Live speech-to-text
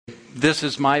This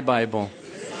is my Bible.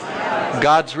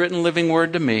 God's written living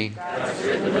word to me.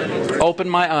 Open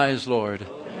my eyes, Lord,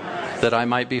 that I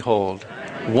might behold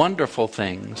wonderful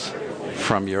things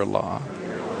from your law.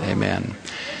 Amen.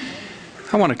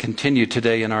 I want to continue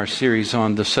today in our series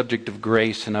on the subject of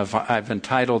grace, and I've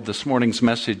entitled this morning's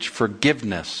message,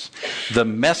 Forgiveness, the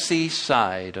Messy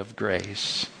Side of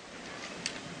Grace.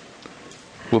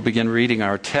 We'll begin reading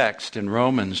our text in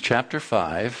Romans chapter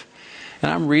 5,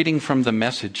 and I'm reading from the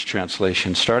Message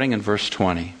translation, starting in verse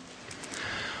 20.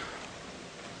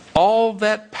 All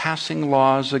that passing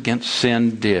laws against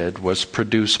sin did was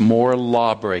produce more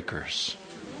lawbreakers.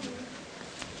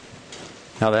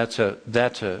 Now that's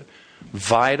a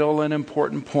vital and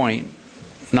important point.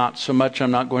 Not so much, I'm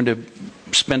not going to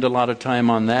spend a lot of time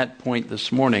on that point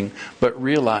this morning, but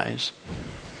realize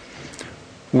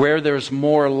where there's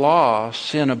more law,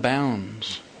 sin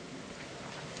abounds.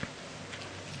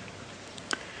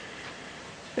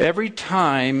 Every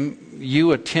time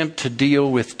you attempt to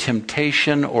deal with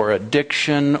temptation or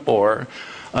addiction or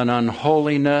an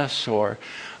unholiness or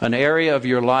an area of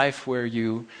your life where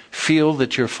you feel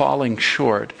that you're falling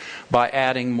short, by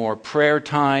adding more prayer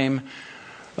time,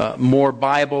 more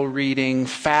Bible reading,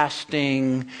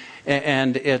 fasting,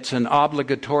 and it's an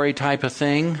obligatory type of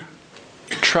thing,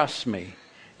 trust me,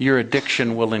 your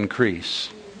addiction will increase.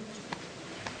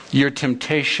 Your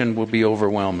temptation will be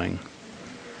overwhelming.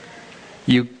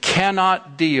 You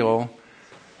cannot deal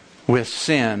with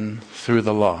sin through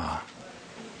the law.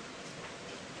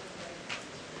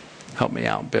 Help me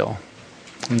out, Bill.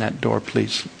 In that door,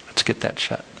 please. Let's get that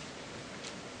shut.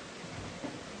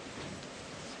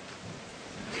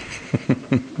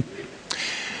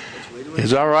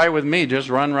 It's all right with me. Just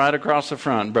run right across the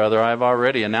front, brother. I've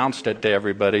already announced it to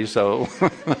everybody, so.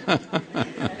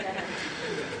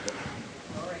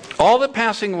 All that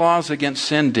passing laws against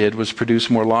sin did was produce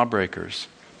more lawbreakers.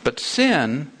 But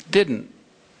sin didn't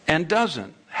and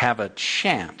doesn't have a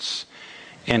chance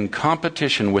in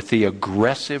competition with the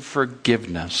aggressive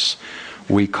forgiveness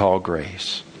we call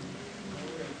grace.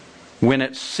 When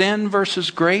it's sin versus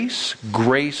grace,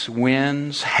 grace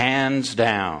wins hands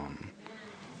down.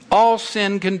 All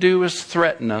sin can do is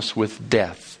threaten us with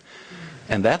death.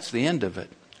 And that's the end of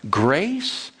it.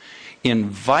 Grace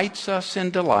invites us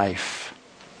into life.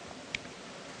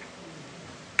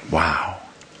 Wow.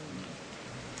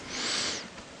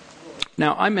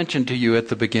 Now, I mentioned to you at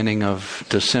the beginning of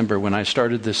December when I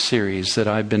started this series that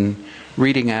I've been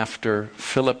reading after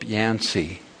Philip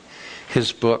Yancey,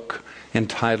 his book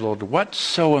entitled, What's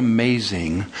So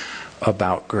Amazing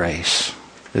About Grace?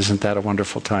 Isn't that a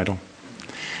wonderful title?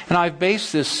 And I've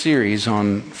based this series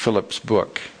on Philip's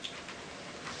book.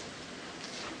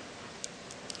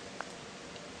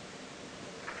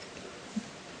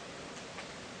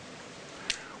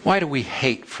 Why do we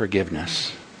hate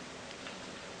forgiveness?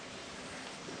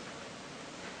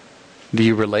 Do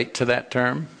you relate to that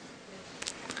term?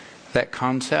 That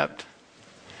concept?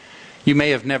 You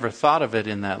may have never thought of it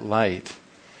in that light.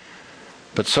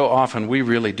 But so often we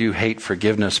really do hate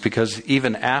forgiveness because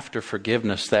even after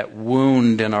forgiveness, that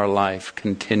wound in our life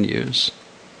continues.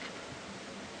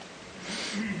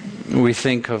 We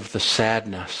think of the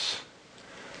sadness,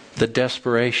 the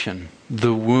desperation,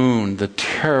 the wound, the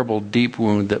terrible deep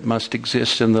wound that must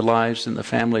exist in the lives and the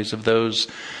families of those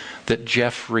that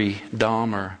Jeffrey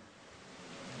Dahmer,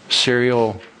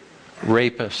 serial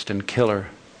rapist and killer,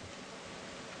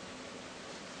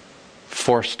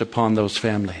 forced upon those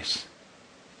families.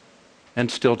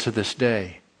 And still to this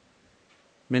day,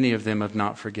 many of them have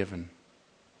not forgiven.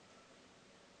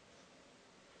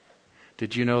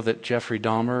 Did you know that Jeffrey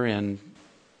Dahmer, in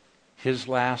his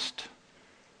last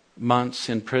months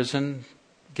in prison,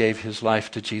 gave his life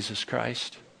to Jesus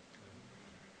Christ?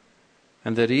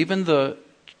 And that even the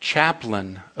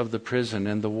chaplain of the prison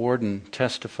and the warden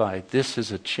testified, this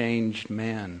is a changed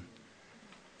man.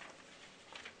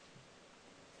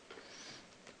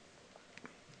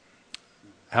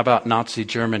 How about Nazi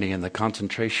Germany and the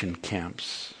concentration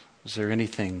camps? Is there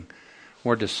anything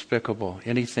more despicable,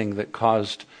 anything that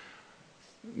caused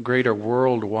greater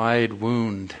worldwide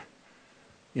wound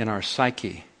in our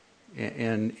psyche,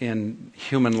 in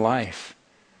human life,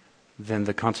 than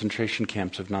the concentration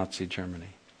camps of Nazi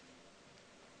Germany?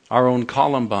 Our own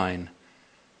Columbine,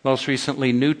 most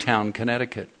recently Newtown,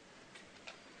 Connecticut.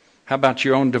 How about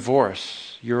your own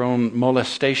divorce, your own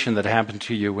molestation that happened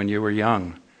to you when you were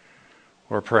young?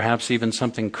 Or perhaps even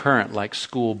something current like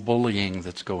school bullying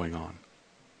that's going on.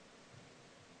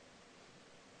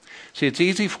 See, it's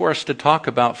easy for us to talk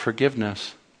about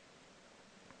forgiveness,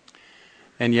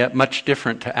 and yet much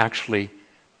different to actually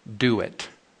do it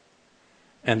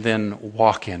and then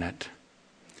walk in it.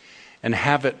 and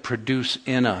have it produce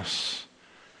in us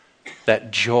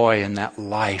that joy and that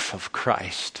life of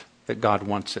Christ that God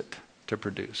wants it to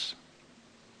produce.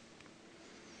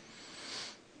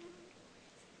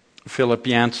 Philip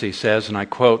Yancey says, and I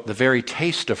quote, "The very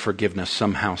taste of forgiveness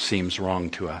somehow seems wrong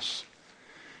to us.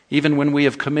 Even when we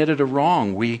have committed a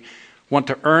wrong, we want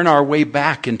to earn our way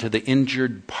back into the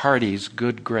injured party's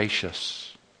good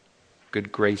graces.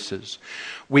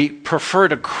 We prefer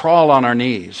to crawl on our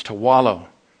knees, to wallow,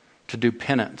 to do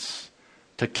penance,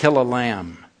 to kill a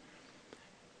lamb.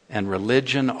 And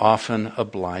religion often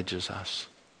obliges us."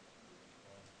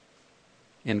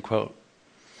 End quote.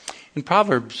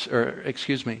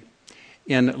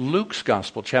 In Luke's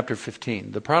Gospel, chapter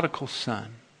 15, the prodigal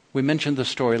son, we mentioned the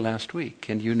story last week,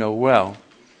 and you know well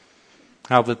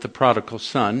how that the prodigal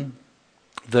son,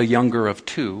 the younger of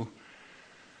two,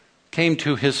 came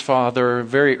to his father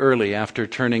very early after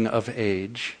turning of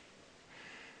age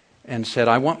and said,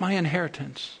 "I want my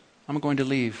inheritance. I'm going to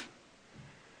leave."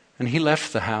 And he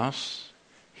left the house,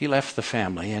 he left the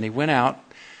family, and he went out,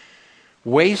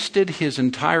 wasted his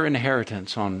entire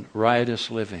inheritance on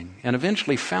riotous living, and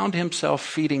eventually found himself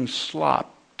feeding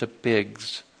slop to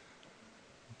pigs,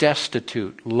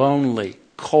 destitute, lonely,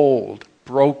 cold,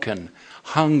 broken,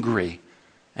 hungry,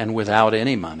 and without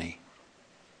any money.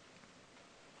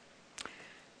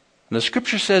 And the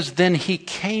scripture says, then he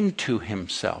came to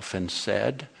himself and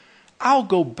said, "I'll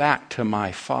go back to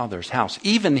my father's house.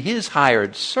 Even his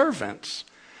hired servants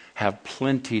have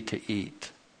plenty to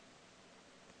eat."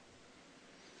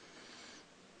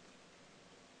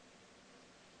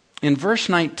 In verse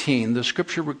 19, the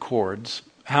scripture records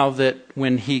how that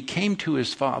when he came to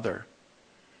his father,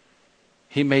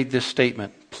 he made this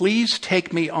statement, "Please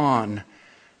take me on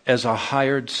as a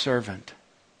hired servant."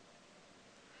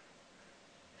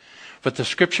 But the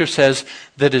scripture says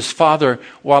that his father,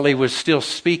 while he was still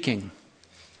speaking,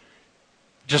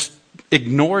 just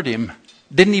ignored him,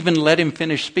 didn't even let him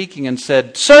finish speaking, and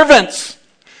said, "Servants,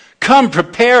 come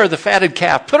prepare the fatted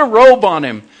calf, put a robe on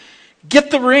him,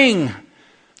 get the ring,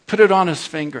 put it on his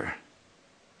finger."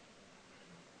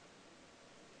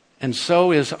 And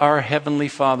so is our Heavenly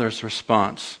Father's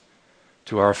response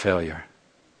to our failure.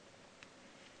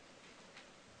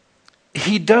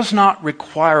 He does not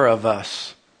require of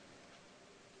us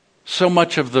so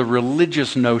much of the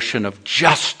religious notion of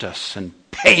justice and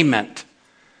payment.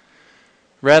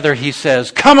 Rather, he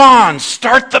says, "Come on,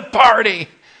 start the party,"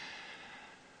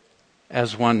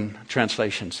 as one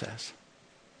translation says.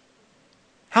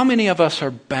 How many of us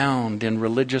are bound in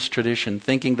religious tradition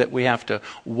thinking that we have to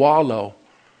wallow,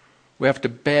 we have to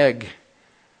beg,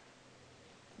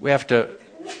 we have to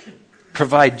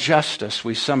provide justice,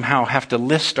 we somehow have to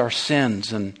list our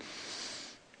sins and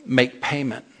make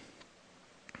payment?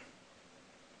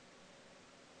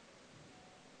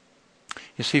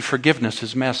 You see, forgiveness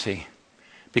is messy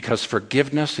because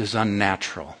forgiveness is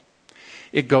unnatural.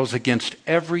 It goes against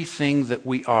everything that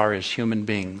we are as human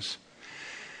beings.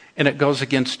 And it goes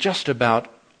against just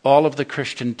about all of the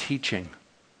Christian teaching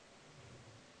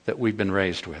that we've been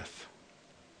raised with.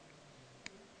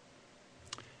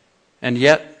 And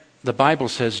yet, the Bible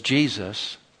says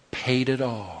Jesus paid it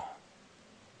all.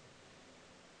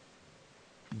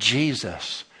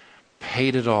 Jesus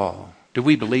paid it all. Do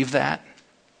we believe that?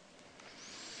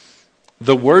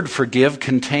 The word forgive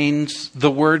contains the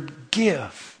word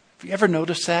give. Have you ever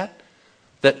noticed that?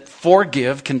 That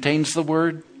forgive contains the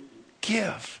word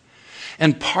give.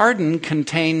 And pardon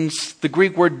contains the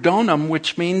Greek word donum,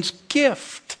 which means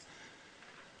gift.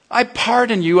 I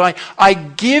pardon you. I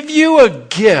give you a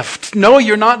gift. No,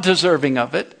 you're not deserving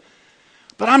of it.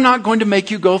 But I'm not going to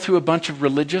make you go through a bunch of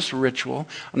religious ritual.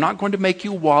 I'm not going to make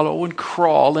you wallow and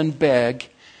crawl and beg.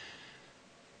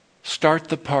 Start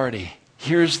the party.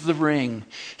 Here's the ring.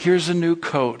 Here's a new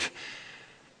coat.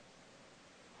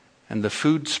 And the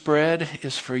food spread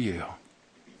is for you.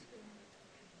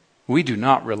 We do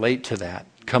not relate to that.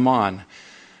 Come on.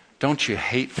 Don't you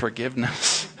hate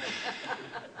forgiveness?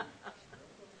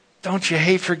 Don't you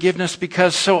hate forgiveness?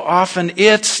 Because so often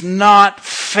it's not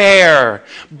fair.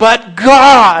 But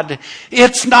God,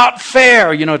 it's not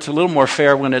fair. You know, it's a little more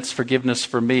fair when it's forgiveness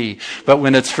for me. But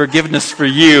when it's forgiveness for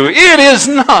you, it is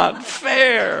not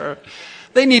fair.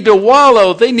 They need to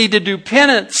wallow. They need to do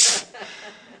penance.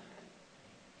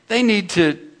 They need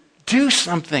to do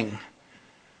something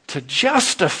to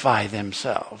justify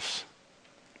themselves.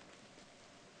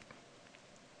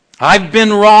 I've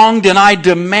been wronged and I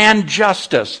demand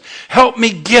justice. Help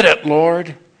me get it,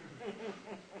 Lord.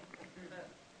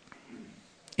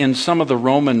 In some of the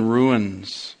Roman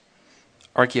ruins,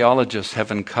 archaeologists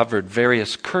have uncovered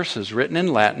various curses written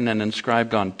in Latin and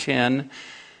inscribed on tin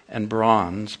and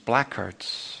bronze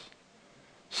placards.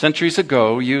 Centuries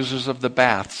ago, users of the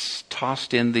baths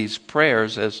tossed in these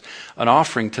prayers as an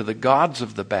offering to the gods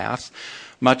of the bath,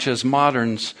 much as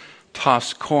moderns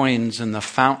toss coins in the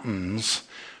fountains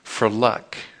for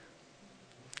luck.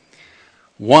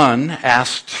 One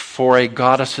asked for a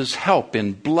goddess's help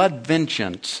in blood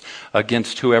vengeance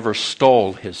against whoever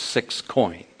stole his 6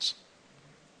 coins.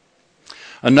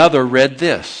 Another read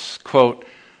this, quote,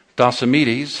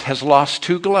 Dosimedes has lost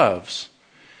 2 gloves.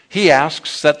 He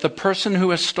asks that the person who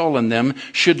has stolen them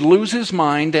should lose his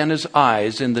mind and his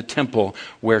eyes in the temple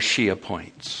where she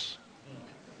appoints.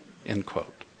 End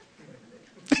quote.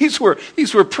 These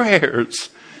were prayers.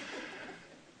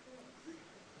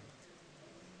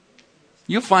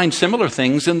 You'll find similar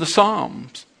things in the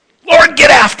Psalms. Lord, get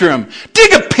after him.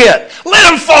 Dig a pit.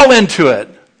 Let him fall into it.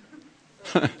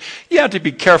 You have to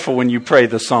be careful when you pray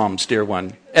the Psalms, dear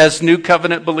one. As New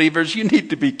Covenant believers, you need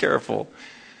to be careful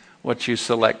what you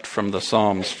select from the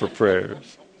Psalms for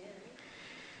prayers.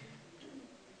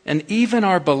 And even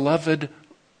our beloved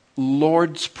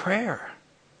Lord's Prayer.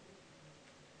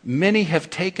 Many have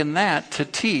taken that to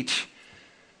teach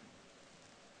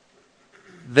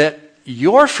that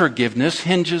your forgiveness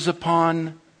hinges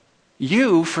upon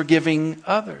you forgiving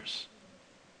others.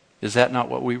 Is that not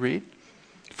what we read?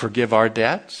 Forgive our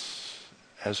debts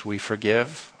as we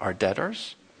forgive our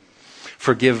debtors.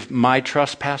 Forgive my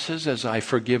trespasses as I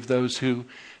forgive those who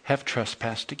have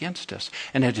trespassed against us.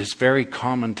 And it is very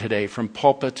common today from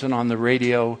pulpits and on the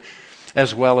radio,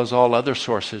 as well as all other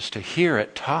sources, to hear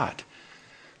it taught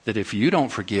that if you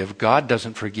don't forgive, God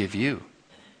doesn't forgive you.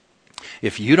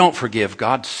 If you don't forgive,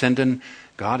 God is sending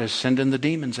the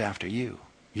demons after you.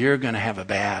 You're going to have a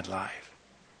bad life.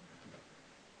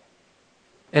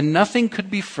 And nothing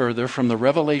could be further from the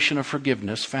revelation of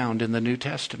forgiveness found in the New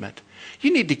Testament.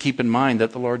 You need to keep in mind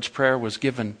that the Lord's Prayer was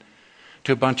given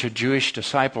to a bunch of Jewish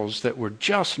disciples that were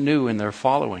just new in their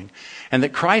following, and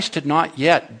that Christ had not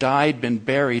yet died, been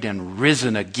buried, and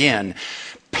risen again,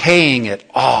 paying it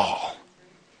all.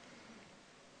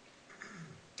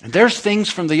 And there's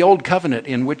things from the Old Covenant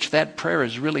in which that prayer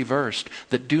is really versed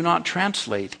that do not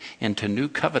translate into New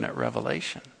Covenant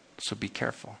revelation. So be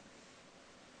careful.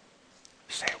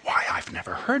 Say, why, I've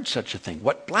never heard such a thing.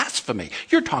 What blasphemy.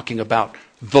 You're talking about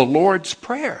the Lord's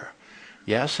Prayer.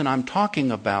 Yes, and I'm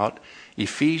talking about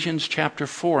Ephesians chapter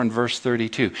 4 and verse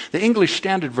 32. The English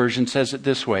Standard Version says it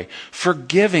this way,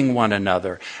 forgiving one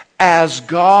another as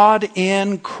God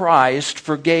in Christ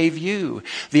forgave you.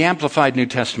 The Amplified New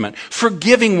Testament,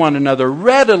 forgiving one another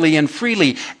readily and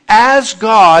freely as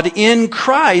God in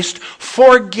Christ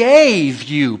forgave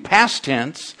you. Past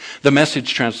tense, the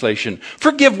Message translation,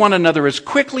 forgive one another as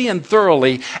quickly and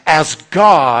thoroughly as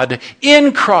God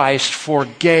in Christ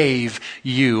forgave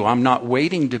you. I'm not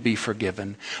waiting to be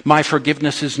forgiven. My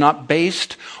forgiveness is not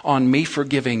based on me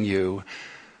forgiving you.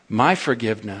 My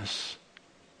forgiveness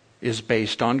is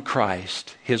based on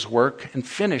Christ, his work and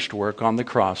finished work on the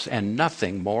cross, and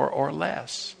nothing more or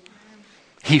less.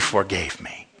 He forgave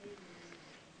me.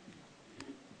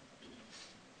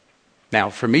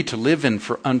 Now, for me to live in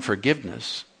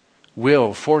unforgiveness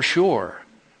will, for sure,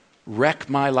 wreck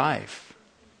my life.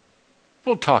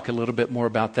 We'll talk a little bit more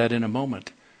about that in a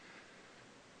moment.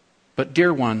 But,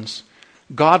 dear ones,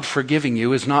 God forgiving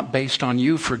you is not based on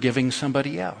you forgiving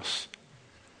somebody else.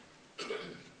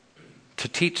 To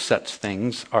teach such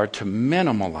things are to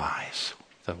minimalize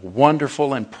the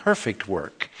wonderful and perfect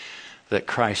work that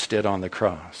Christ did on the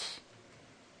cross.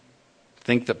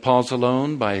 Think that Paul's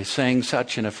alone by saying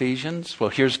such in Ephesians? Well,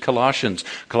 here's Colossians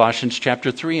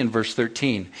chapter 3 and verse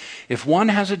 13. If one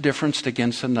has a difference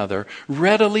against another,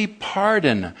 readily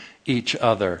pardon each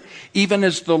other. Even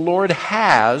as the Lord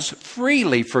has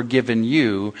freely forgiven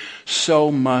you,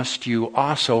 so must you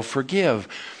also forgive.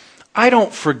 I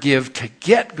don't forgive to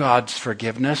get God's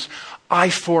forgiveness. I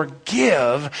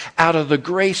forgive out of the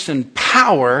grace and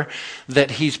power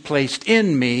that he's placed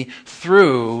in me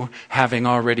through having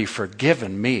already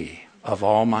forgiven me of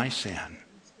all my sin.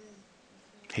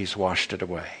 He's washed it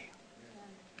away.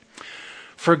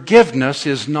 Forgiveness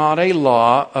is not a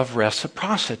law of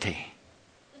reciprocity.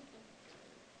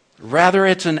 Rather,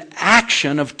 it's an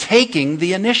action of taking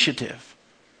the initiative.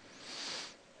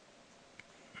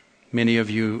 Many of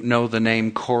you know the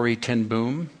name Corrie ten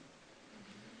Boom.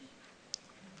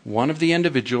 One of the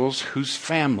individuals whose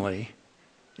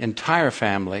entire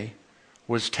family,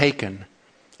 was taken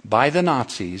by the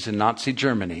Nazis in Nazi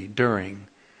Germany during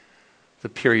the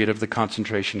period of the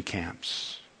concentration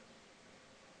camps.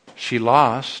 She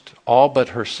lost all but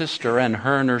her sister, and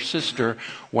her sister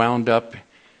wound up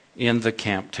in the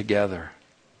camp together.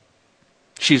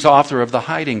 She's author of The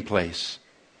Hiding Place.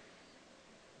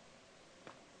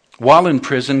 While in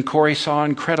prison, Corey saw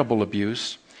incredible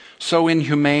abuse, so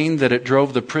inhumane that it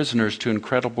drove the prisoners to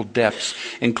incredible depths,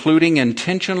 including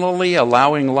intentionally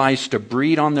allowing lice to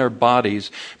breed on their bodies,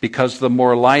 because the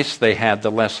more lice they had, the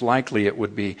less likely it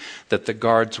would be that the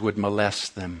guards would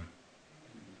molest them.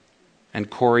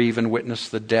 And Corey even witnessed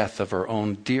the death of her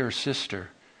own dear sister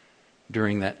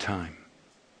during that time.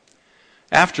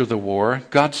 After the war,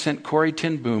 God sent Corrie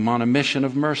ten Boom on a mission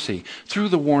of mercy through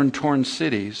the war-torn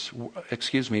cities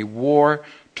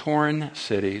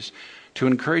to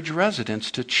encourage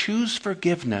residents to choose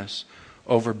forgiveness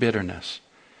over bitterness.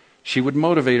 She would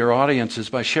motivate her audiences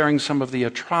by sharing some of the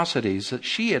atrocities that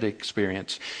she had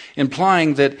experienced,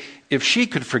 implying that if she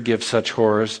could forgive such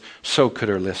horrors, so could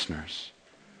her listeners.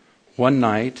 One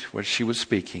night, when she was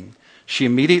speaking, she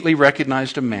immediately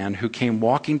recognized a man who came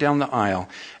walking down the aisle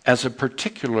as a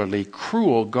particularly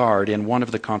cruel guard in one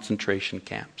of the concentration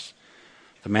camps.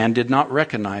 The man did not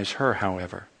recognize her,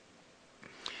 however.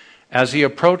 As he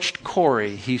approached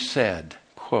Corrie, he said,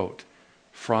 quote,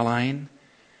 "Fräulein,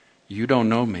 you don't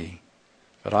know me,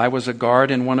 but I was a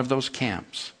guard in one of those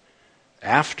camps.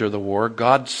 After the war,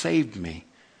 God saved me.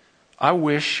 I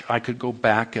wish I could go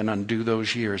back and undo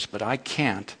those years, but I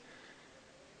can't.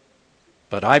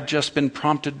 But I've just been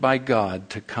prompted by God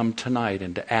to come tonight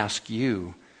and to ask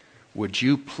you, would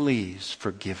you please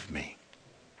forgive me?"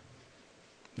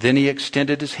 Then he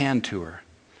extended his hand to her.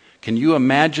 Can you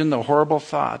imagine the horrible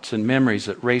thoughts and memories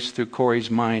that raced through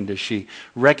Corrie's mind as she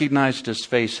recognized his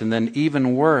face and then,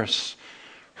 even worse,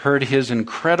 heard his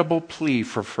incredible plea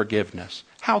for forgiveness?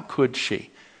 How could she?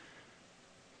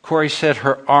 Corrie said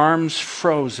her arms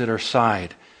froze at her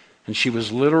side, and she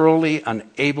was literally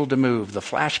unable to move. The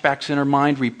flashbacks in her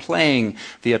mind replaying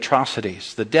the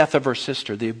atrocities, the death of her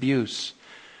sister, the abuse.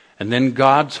 And then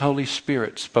God's Holy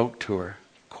Spirit spoke to her.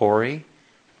 Corrie,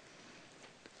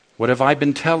 what have I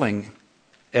been telling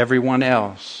everyone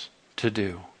else to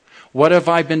do? What have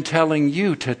I been telling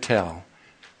you to tell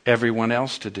everyone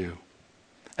else to do?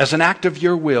 As an act of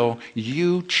your will,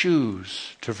 you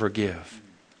choose to forgive.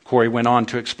 Corrie went on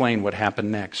to explain what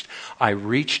happened next. I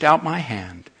reached out my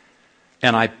hand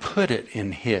and I put it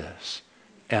in his,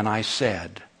 and I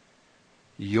said,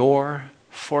 "You're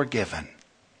forgiven."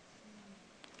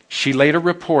 She later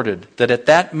reported that at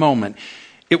that moment,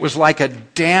 it was like a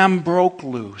dam broke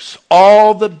loose,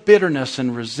 all the bitterness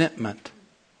and resentment,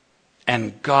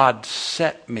 and God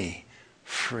set me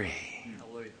free.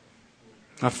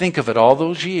 Now think of it, all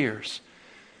those years,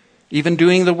 even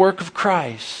doing the work of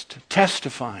Christ,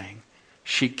 testifying,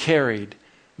 she carried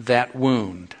that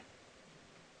wound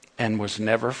and was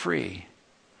never free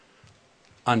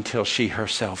until she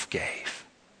herself gave.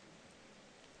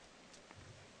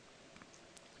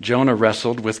 Jonah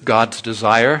wrestled with God's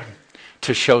desire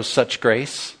to show such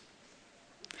grace.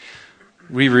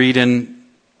 We read in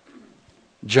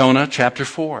Jonah chapter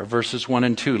 4, verses 1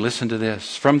 and 2. Listen to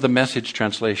this from the Message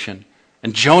translation.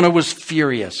 And Jonah was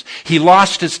furious. He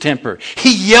lost his temper.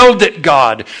 He yelled at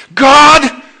God.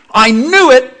 God, I knew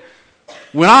it.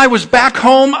 When I was back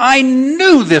home, I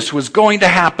knew this was going to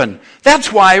happen.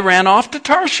 That's why I ran off to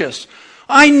Tarshish.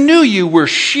 I knew you were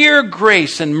sheer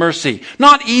grace and mercy,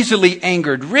 not easily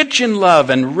angered, rich in love,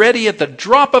 and ready at the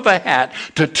drop of a hat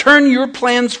to turn your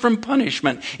plans from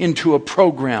punishment into a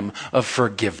program of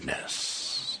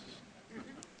forgiveness.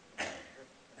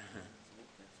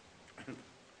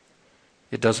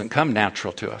 It doesn't come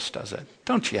natural to us, does it?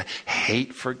 Don't you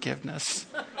hate forgiveness?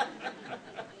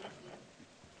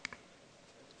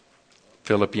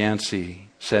 Philip Yancey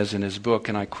says in his book,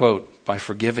 and I quote, "By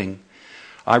forgiving,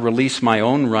 I release my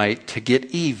own right to get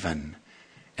even,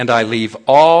 and I leave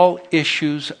all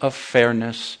issues of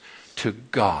fairness to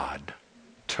God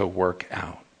to work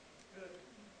out.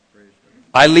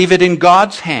 I leave it in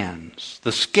God's hands,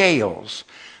 the scales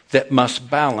that must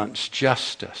balance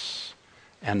justice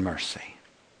and mercy."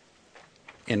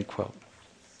 End quote.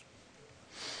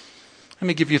 Let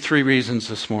me give you 3 reasons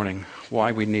this morning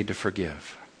why we need to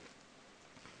forgive.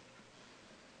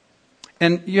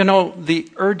 And you know, the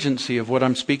urgency of what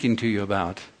I'm speaking to you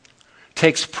about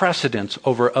takes precedence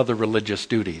over other religious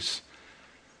duties.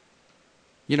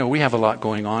 You know, we have a lot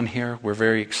going on here. We're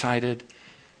very excited.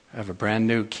 I have a brand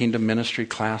new Kingdom Ministry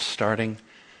class starting.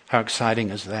 How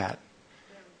exciting is that?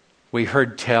 We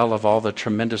heard tell of all the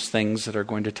tremendous things that are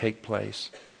going to take place.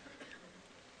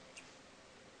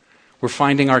 We're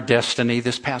finding our destiny.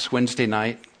 This past Wednesday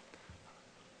night,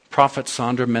 Prophet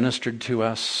Sandra ministered to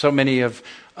us. So many of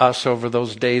us over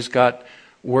those days got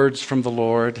words from the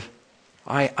Lord.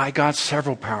 I got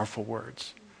several powerful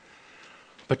words.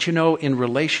 But you know, in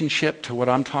relationship to what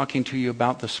I'm talking to you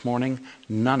about this morning,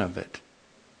 none of it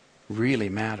really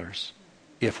matters.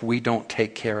 if we don't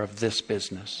take care of this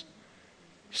business.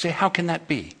 You say, how can that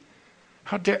be?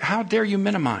 How dare you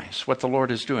minimize what the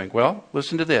Lord is doing? Well,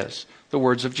 listen to this, the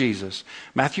words of Jesus.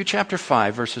 Matthew chapter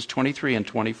 5, verses 23 and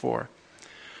 24.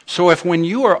 So if when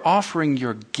you are offering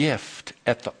your gift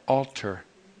at the altar,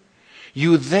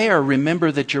 you there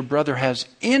remember that your brother has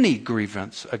any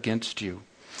grievance against you,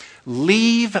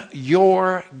 leave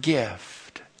your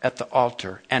gift at the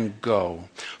altar and go.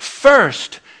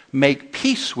 First, make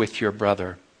peace with your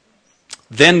brother.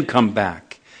 Then come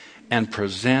back and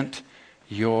present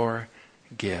your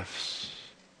gifts.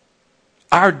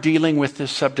 Our dealing with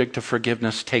this subject of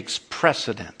forgiveness takes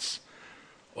precedence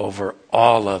over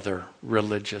all other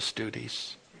religious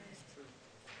duties.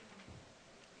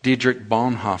 Dietrich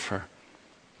Bonhoeffer,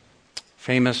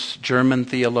 famous German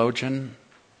theologian,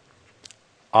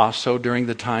 also during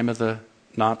the time of the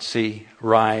Nazi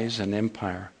rise and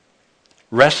empire,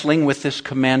 wrestling with this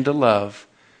command to love,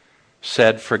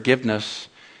 said forgiveness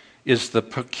is the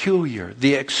peculiar,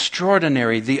 the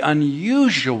extraordinary, the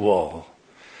unusual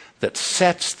that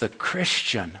sets the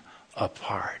Christian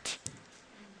apart.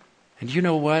 And you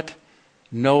know what?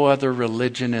 No other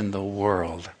religion in the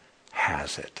world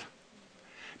has it.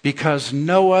 Because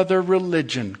no other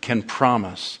religion can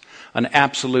promise an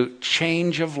absolute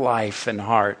change of life and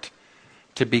heart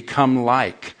to become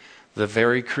like the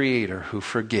very Creator who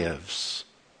forgives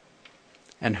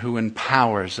and who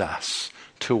empowers us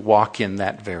to walk in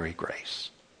that very grace.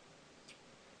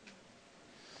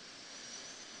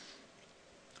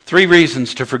 3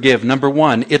 reasons to forgive. Number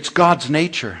 1, it's God's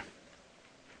nature.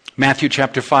 Matthew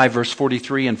chapter 5, verse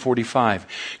 43 and 45.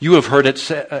 You have heard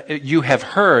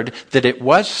that it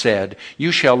was said,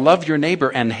 you shall love your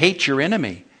neighbor and hate your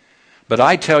enemy. But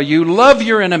I tell you, love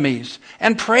your enemies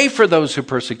and pray for those who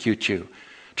persecute you,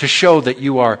 to show that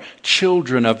you are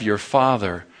children of your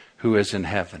Father who is in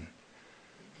heaven.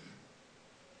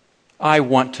 I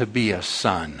want to be a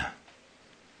son.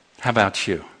 How about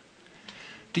you?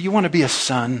 Do you want to be a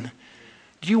son?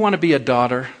 Do you want to be a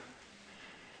daughter?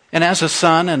 And as a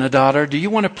son and a daughter, do you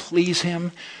want to please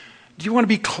Him? Do you want to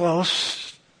be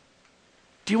close?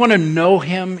 Do you want to know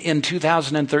Him in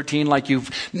 2013 like you've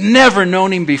never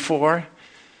known Him before?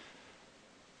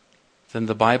 Then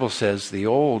the Bible says the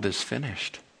old is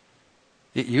finished.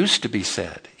 It used to be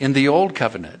said in the old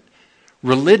covenant.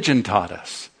 Religion taught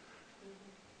us,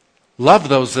 love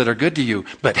those that are good to you,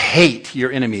 but hate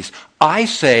your enemies. I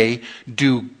say,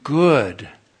 do good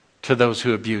to those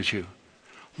who abuse you.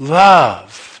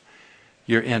 Love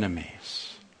your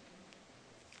enemies.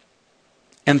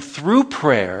 And through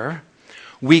prayer,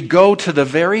 we go to the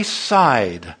very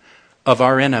side of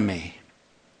our enemy,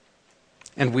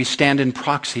 and we stand in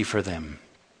proxy for them.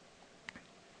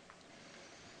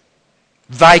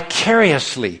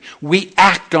 Vicariously, we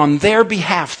act on their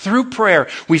behalf through prayer.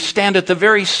 We stand at the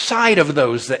very side of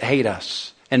those that hate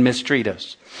us and mistreat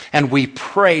us. And we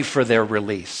pray for their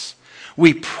release.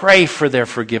 We pray for their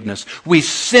forgiveness. We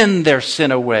send their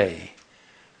sin away.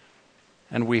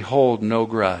 And we hold no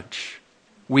grudge.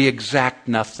 We exact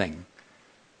nothing.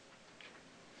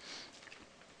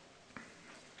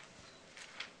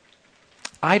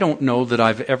 I don't know that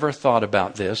I've ever thought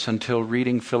about this until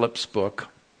reading Philip's book.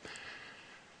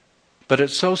 But it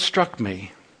so struck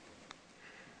me.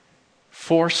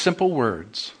 4 simple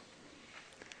words.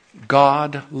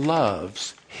 God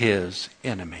loves His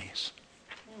enemies.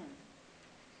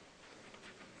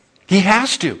 He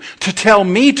has to. To tell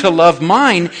me to love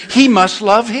mine, He must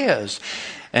love His.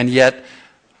 And yet,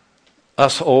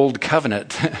 us old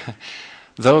covenant,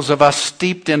 those of us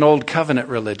steeped in old covenant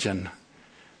religion,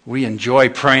 we enjoy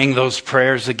praying those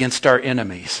prayers against our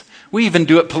enemies. We even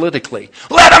do it politically.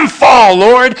 Let them fall,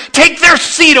 Lord. Take their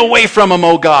seat away from them,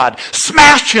 O God.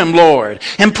 Smash him, Lord,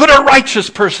 and put a righteous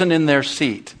person in their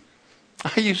seat.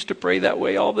 I used to pray that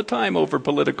way all the time over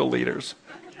political leaders.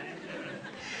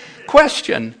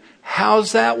 Question,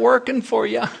 how's that working for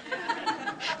you?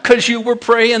 Because you were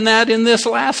praying that in this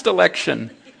last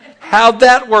election. How'd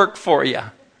that work for you?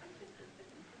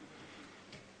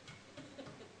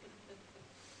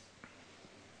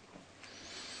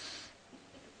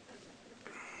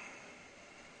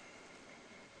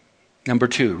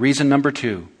 Reason number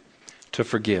 2 to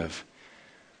forgive.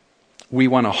 We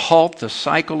want to halt the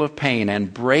cycle of pain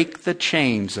and break the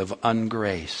chains of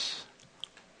ungrace.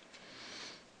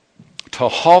 To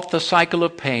halt the cycle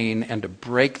of pain and to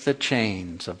break the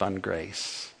chains of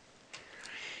ungrace.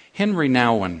 Henry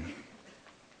Nouwen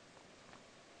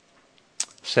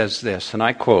says this, and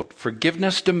I quote,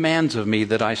 "Forgiveness demands of me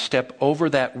that I step over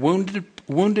that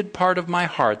wounded part of my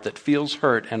heart that feels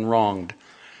hurt and wronged,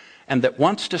 and that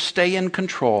wants to stay in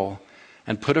control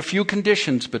and put a few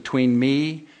conditions between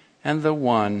me and the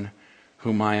one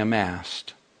whom I am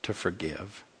asked to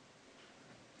forgive.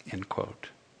 End quote.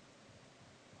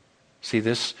 See,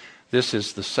 this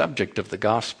is the subject of the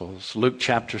Gospels. Luke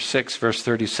chapter 6, verse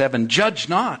 37, judge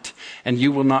not, and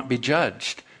you will not be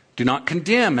judged. Do not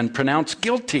condemn and pronounce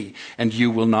guilty, and you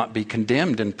will not be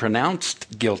condemned and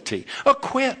pronounced guilty.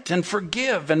 Acquit and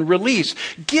forgive and release.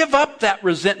 Give up that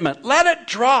resentment. Let it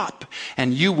drop,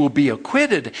 and you will be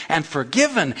acquitted and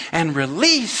forgiven and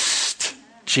released,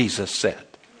 Jesus said.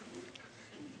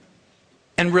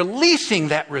 And releasing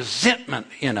that resentment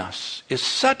in us is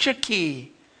such a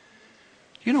key.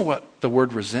 You know what the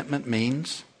word resentment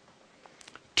means?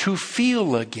 To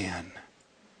feel again.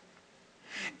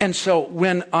 And so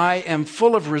when I am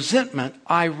full of resentment,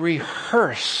 I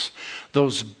rehearse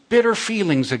those bitter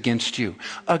feelings against you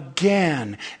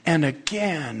again and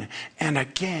again and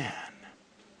again.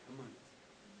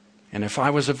 And if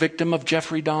I was a victim of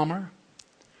Jeffrey Dahmer,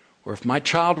 or if my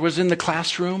child was in the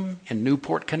classroom in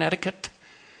Newport, Connecticut,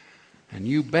 and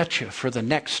you betcha for the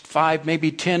next 5,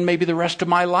 maybe 10, maybe the rest of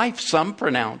my life, some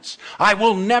pronounce, I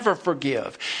will never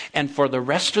forgive. And for the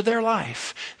rest of their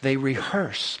life, they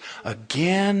rehearse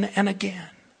again and again.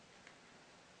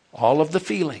 All of the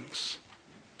feelings,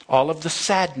 all of the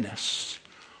sadness,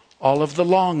 all of the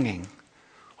longing,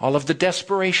 all of the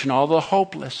desperation, all the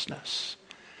hopelessness.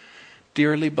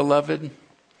 Dearly beloved,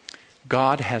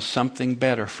 God has something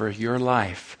better for your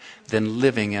life than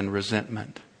living in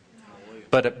resentment.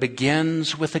 But it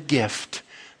begins with a gift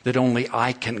that only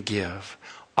I can give.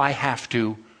 I have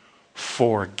to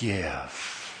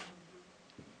forgive.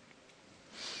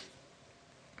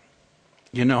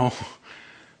 You know,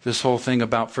 this whole thing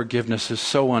about forgiveness is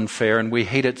so unfair and we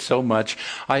hate it so much.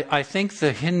 I think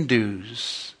the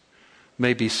Hindus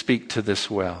maybe speak to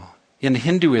this well. In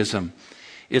Hinduism,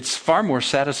 it's far more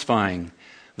satisfying,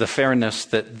 the fairness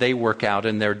that they work out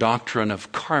in their doctrine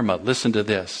of karma. Listen to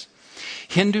this.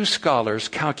 Hindu scholars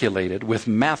calculated with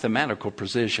mathematical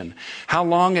precision how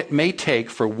long it may take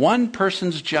for one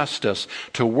person's justice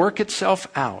to work itself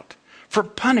out, for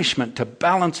punishment to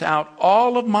balance out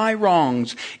all of my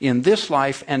wrongs in this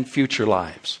life and future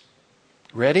lives.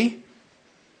 Ready?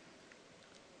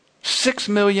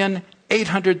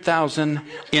 6,800,000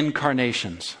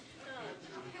 incarnations.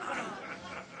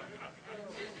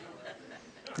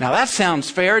 Now that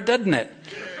sounds fair, doesn't it?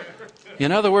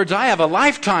 In other words, I have a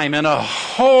lifetime and a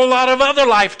whole lot of other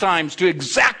lifetimes to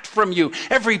exact from you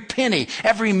every penny,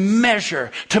 every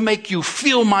measure to make you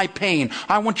feel my pain.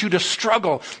 I want you to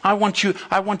struggle. I want you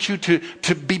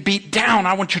to be beat down.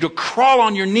 I want you to crawl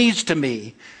on your knees to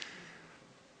me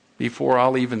before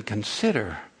I'll even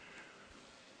consider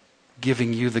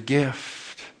giving you the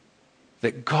gift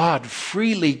that God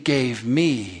freely gave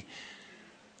me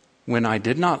when I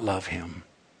did not love him.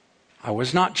 I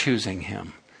was not choosing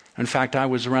him. In fact, I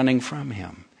was running from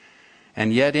him.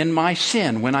 And yet in my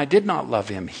sin, when I did not love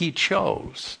him, he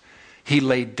chose. He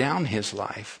laid down his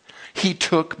life. He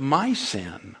took my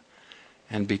sin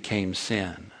and became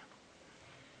sin.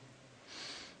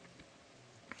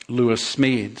 Lewis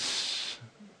Smedes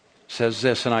says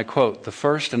this, and I quote, "The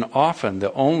first and often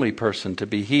the only person to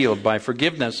be healed by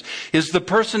forgiveness is the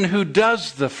person who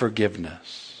does the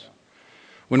forgiveness.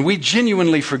 When we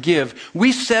genuinely forgive,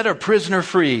 we set a prisoner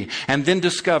free and then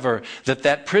discover that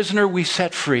that prisoner we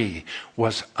set free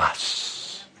was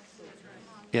us."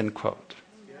 End quote.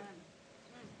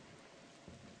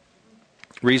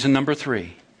 Reason number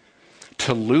 3,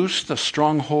 to loose the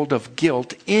stronghold of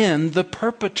guilt in the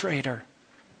perpetrator.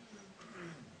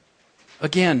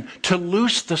 Again, to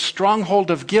loose the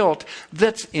stronghold of guilt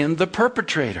that's in the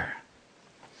perpetrator.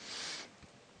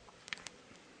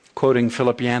 Quoting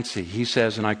Philip Yancey, he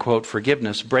says, and I quote,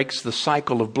 "Forgiveness breaks the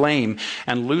cycle of blame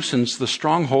and loosens the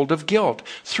stronghold of guilt.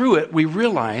 Through it, we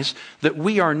realize that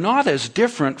we are not as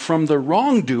different from the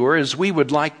wrongdoer as we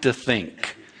would like to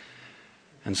think."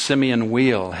 And Simeon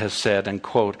Weil has said, and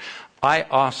quote, "I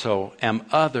also am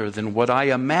other than what I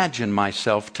imagine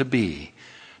myself to be.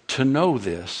 To know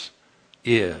this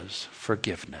is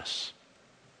forgiveness."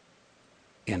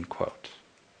 End quote.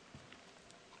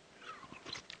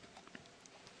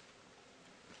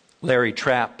 Larry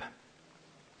Trapp,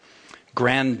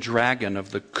 Grand Dragon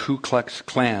of the Ku Klux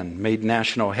Klan, made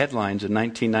national headlines in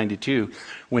 1992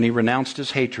 when he renounced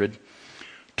his hatred,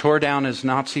 tore down his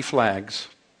Nazi flags,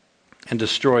 and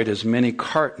destroyed as many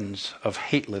cartons of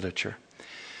hate literature.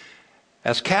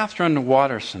 As Catherine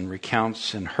Watterson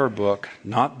recounts in her book,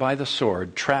 Not by the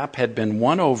Sword, Trapp had been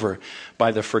won over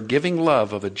by the forgiving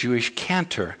love of a Jewish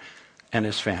cantor and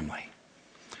his family.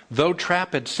 Though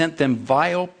Trapp had sent them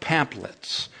vile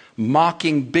pamphlets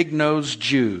mocking big-nosed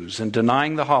Jews and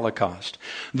denying the Holocaust,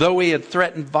 though he had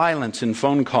threatened violence in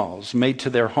phone calls made to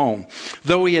their home,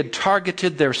 though he had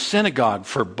targeted their synagogue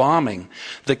for bombing,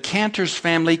 the Cantor's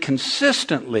family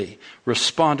consistently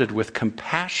responded with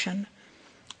compassion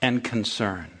and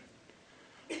concern.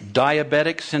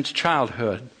 Diabetic since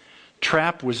childhood,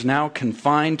 Trapp was now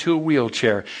confined to a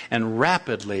wheelchair and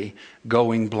rapidly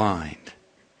going blind.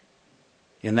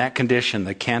 In that condition,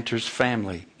 the Cantor's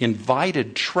family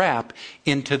invited Trapp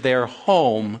into their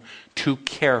home to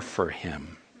care for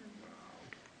him.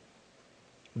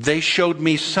 They showed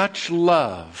me such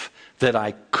love that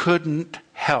I couldn't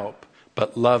help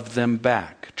but love them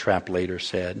back, Trapp later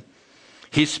said.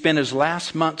 He spent his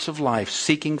last months of life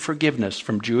seeking forgiveness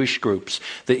from Jewish groups,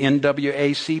 the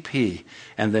NAACP,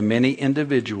 and the many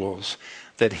individuals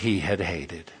that he had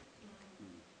hated.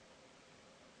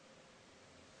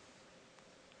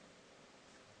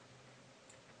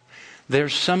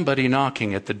 There's somebody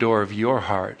knocking at the door of your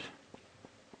heart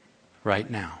right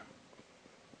now.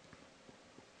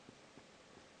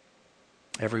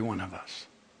 Every one of us.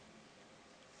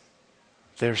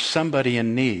 There's somebody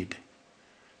in need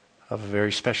of a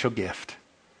very special gift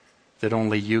that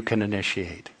only you can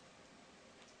initiate.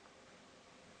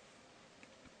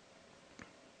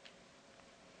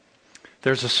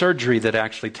 There's a surgery that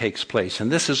actually takes place,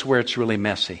 and this is where it's really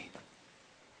messy.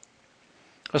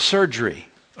 A surgery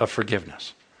of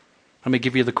forgiveness. Let me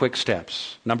give you the quick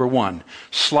steps. Number 1,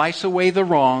 slice away the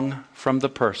wrong from the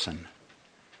person.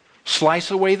 Slice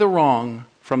away the wrong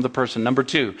from the person. Number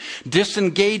 2,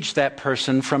 disengage that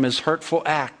person from his hurtful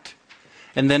act.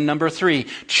 And then number 3,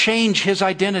 change his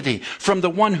identity from the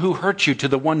one who hurt you to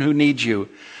the one who needs you.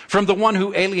 From the one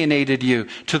who alienated you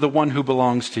to the one who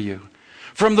belongs to you.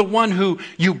 From the one who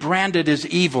you branded as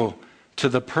evil to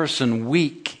the person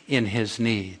weak in his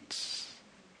needs.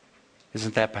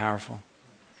 Isn't that powerful?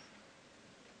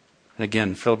 And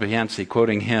again, Philip Yancey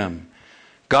quoting him,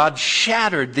 God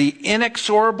shattered the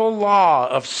inexorable law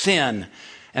of sin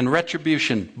and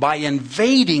retribution by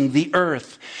invading the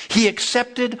earth. He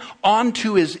accepted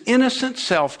onto his innocent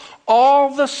self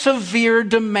all the severe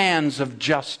demands of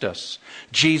justice.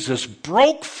 Jesus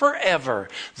broke forever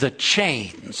the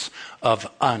chains of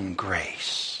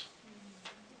ungrace.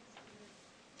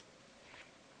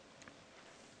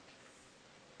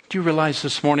 Do you realize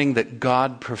this morning that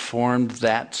God performed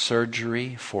that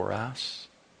surgery for us?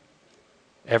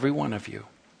 Every one of you.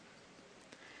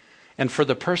 And for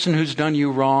the person who's done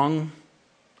you wrong,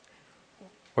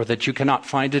 or that you cannot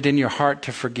find it in your heart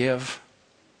to forgive,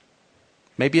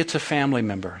 maybe it's a family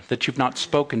member that you've not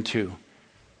spoken to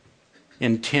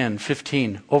in 10,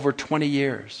 15, over 20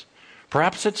 years.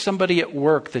 Perhaps it's somebody at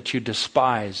work that you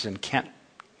despise and can't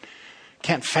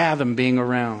fathom being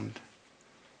around.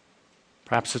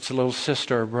 Perhaps it's a little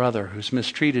sister or brother who's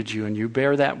mistreated you and you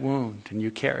bear that wound and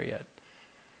you carry it.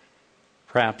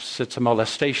 Perhaps it's a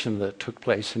molestation that took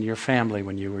place in your family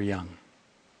when you were young.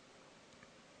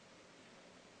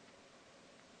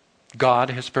 God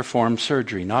has performed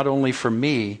surgery, not only for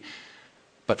me,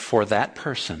 but for that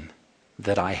person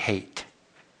that I hate.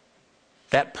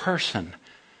 That person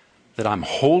that I'm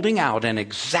holding out and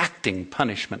exacting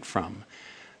punishment from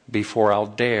before I'll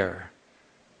dare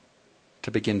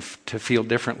to begin to feel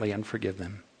differently and forgive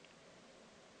them.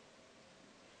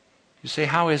 You say,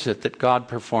 how is it that God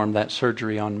performed that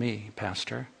surgery on me,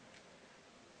 Pastor?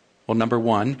 Well, number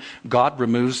 1, God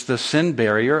removes the sin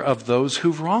barrier of those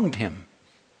who've wronged him.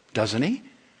 Doesn't he?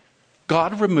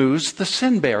 God removes the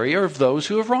sin barrier of those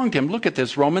who have wronged him. Look at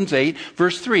this, Romans 8,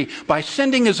 verse 3. By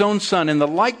sending his own son in the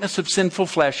likeness of sinful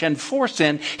flesh and for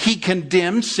sin, he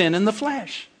condemned sin in the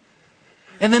flesh.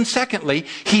 And then secondly,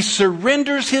 he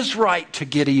surrenders his right to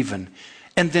get even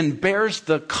and then bears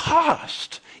the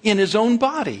cost in his own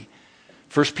body.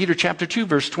 1 Peter chapter 2,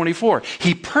 verse 24.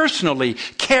 He personally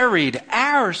carried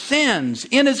our sins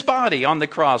in his body on the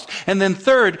cross. And then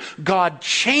third, God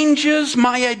changes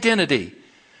my identity.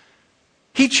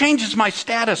 He changes my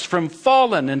status from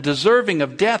fallen and deserving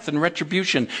of death and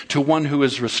retribution to one who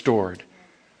is restored.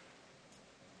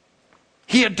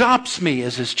 He adopts me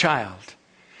as his child.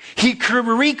 He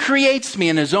recreates me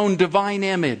in his own divine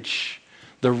image,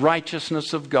 the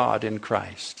righteousness of God in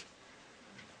Christ.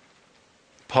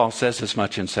 Paul says as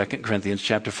much in 2 Corinthians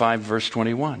chapter 5, verse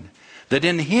 21, that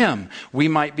in him we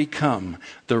might become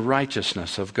the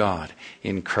righteousness of God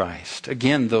in Christ.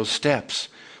 Again, those steps.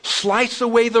 Slice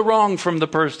away the wrong from the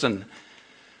person.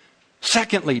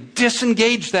 Secondly,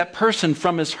 disengage that person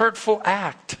from his hurtful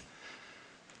act.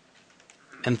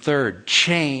 And third,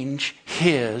 change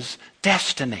his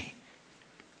destiny.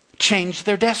 Change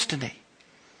their destiny.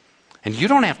 And you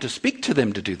don't have to speak to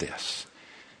them to do this.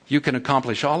 You can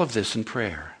accomplish all of this in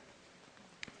prayer.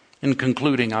 In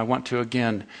concluding, I want to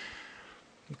again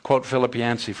quote Philip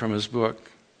Yancey from his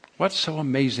book. What's so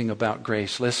amazing about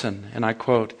grace? Listen, and I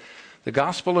quote, "The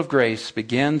gospel of grace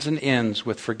begins and ends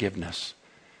with forgiveness.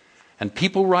 And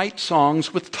people write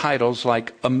songs with titles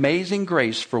like Amazing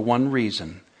Grace for one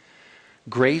reason.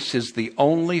 Grace is the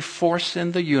only force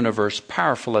in the universe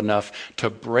powerful enough to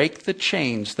break the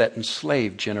chains that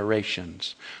enslave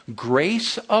generations.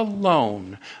 Grace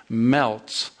alone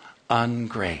melts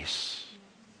ungrace."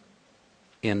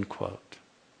 End quote.